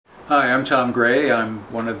Hi, I'm Tom Gray. I'm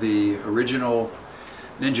one of the original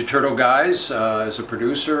Ninja Turtle guys as a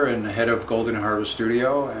producer and head of Golden Harvest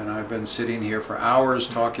Studio, and I've been sitting here for hours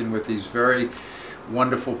talking with these very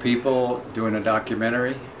wonderful people doing a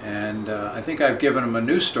documentary, and I think I've given them a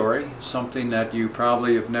new story, something that you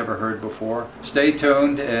probably have never heard before. Stay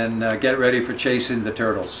tuned and get ready for chasing the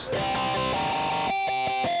turtles.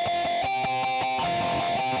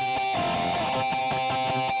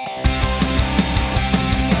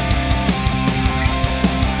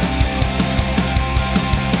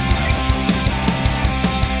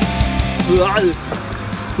 I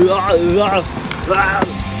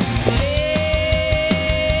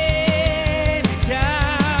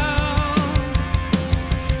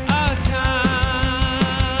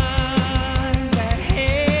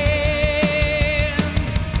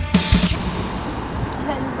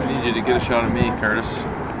need you to get a shot of me, Curtis,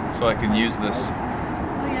 so I can use this. Oh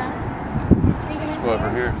yeah? Let's go over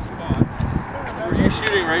here. Are you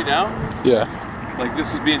shooting right now? Yeah. Like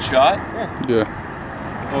this is being shot? Yeah.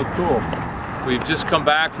 Oh, cool. We've just come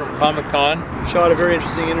back from Comic-Con. Shot a very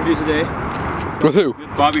interesting interview today. With who?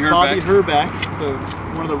 Bobby Herbeck. Bobby Herbeck,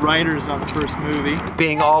 one of the writers on the first movie.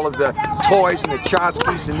 Being all of the toys and the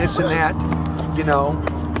tchotchkes and this and that, you know.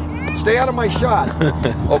 Stay out of my shot.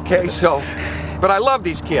 Okay, so, but I love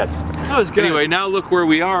these kids. That was good. Anyway, now look where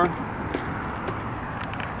we are.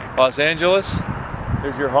 Los Angeles.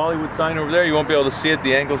 There's your Hollywood sign over there. You won't be able to see it,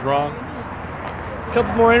 the angle's wrong. A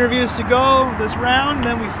couple more interviews to go this round,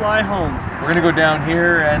 then we fly home. We're gonna go down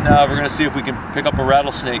here and we're gonna see if we can pick up a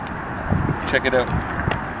rattlesnake. Check it out.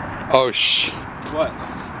 Oh, What?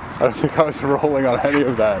 I don't think I was rolling on any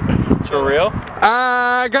of that. For real?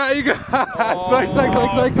 I got you guys. Psych.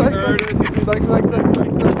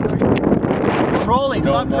 I'm rolling,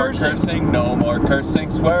 stop cursing. No more cursing,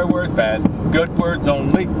 swear words bad, good words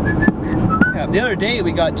only. Yeah, the other day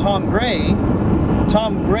we got Tom Gray.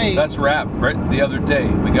 That's rap, right? The other day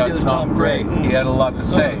we got Tom Gray. He had a lot to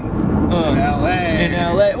say. In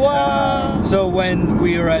LA. Wow. So when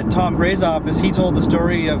we were at Tom Gray's office, he told the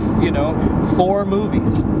story of, 4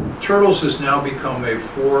 movies. Turtles has now become a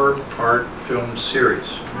 4-part film series.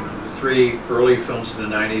 The 3 early films in the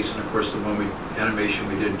 90s, and of course the animation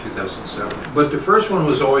we did in 2007. But the first one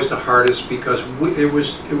was always the hardest because it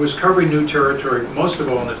was covering new territory, most of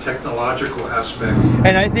all in the technological aspect.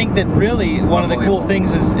 And I think that really one of the cool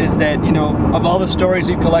things is that, of all the stories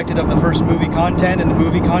we've collected of the first movie content and the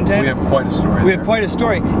movie content, we have quite a story. We have quite a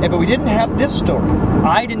story, but we didn't have this story.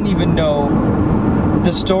 I didn't even know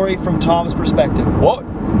the story from Tom's perspective. What?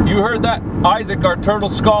 You heard that? Isaac, our turtle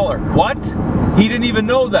scholar. What? He didn't even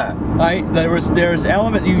know that. There's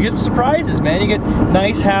element. You get surprises, man. You get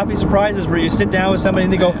nice, happy surprises where you sit down with somebody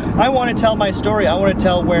and they go, "I want to tell my story. I want to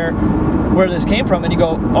tell where this came from." And you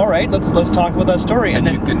go, "All right, let's talk about that story." And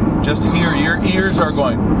then you can just hear your ears are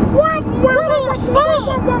going. What are you saying?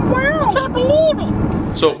 I can't believe it.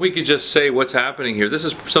 So if we could just say what's happening here, this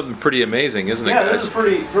is something pretty amazing, isn't it? Yeah, guys? this is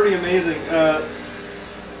pretty amazing.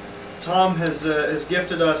 Tom has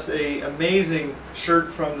gifted us an amazing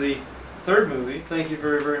shirt from the 3rd movie. Thank you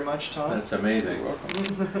very, very much, Tom. That's amazing. You're welcome.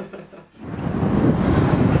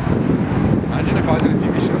 Imagine if I was in a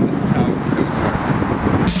TV show, this is how it would start.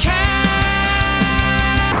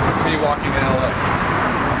 Me walking in LA.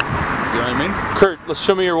 You know what I mean? Curt, let's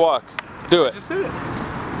show me your walk. Do it. Just did it.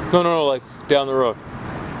 No, like down the road.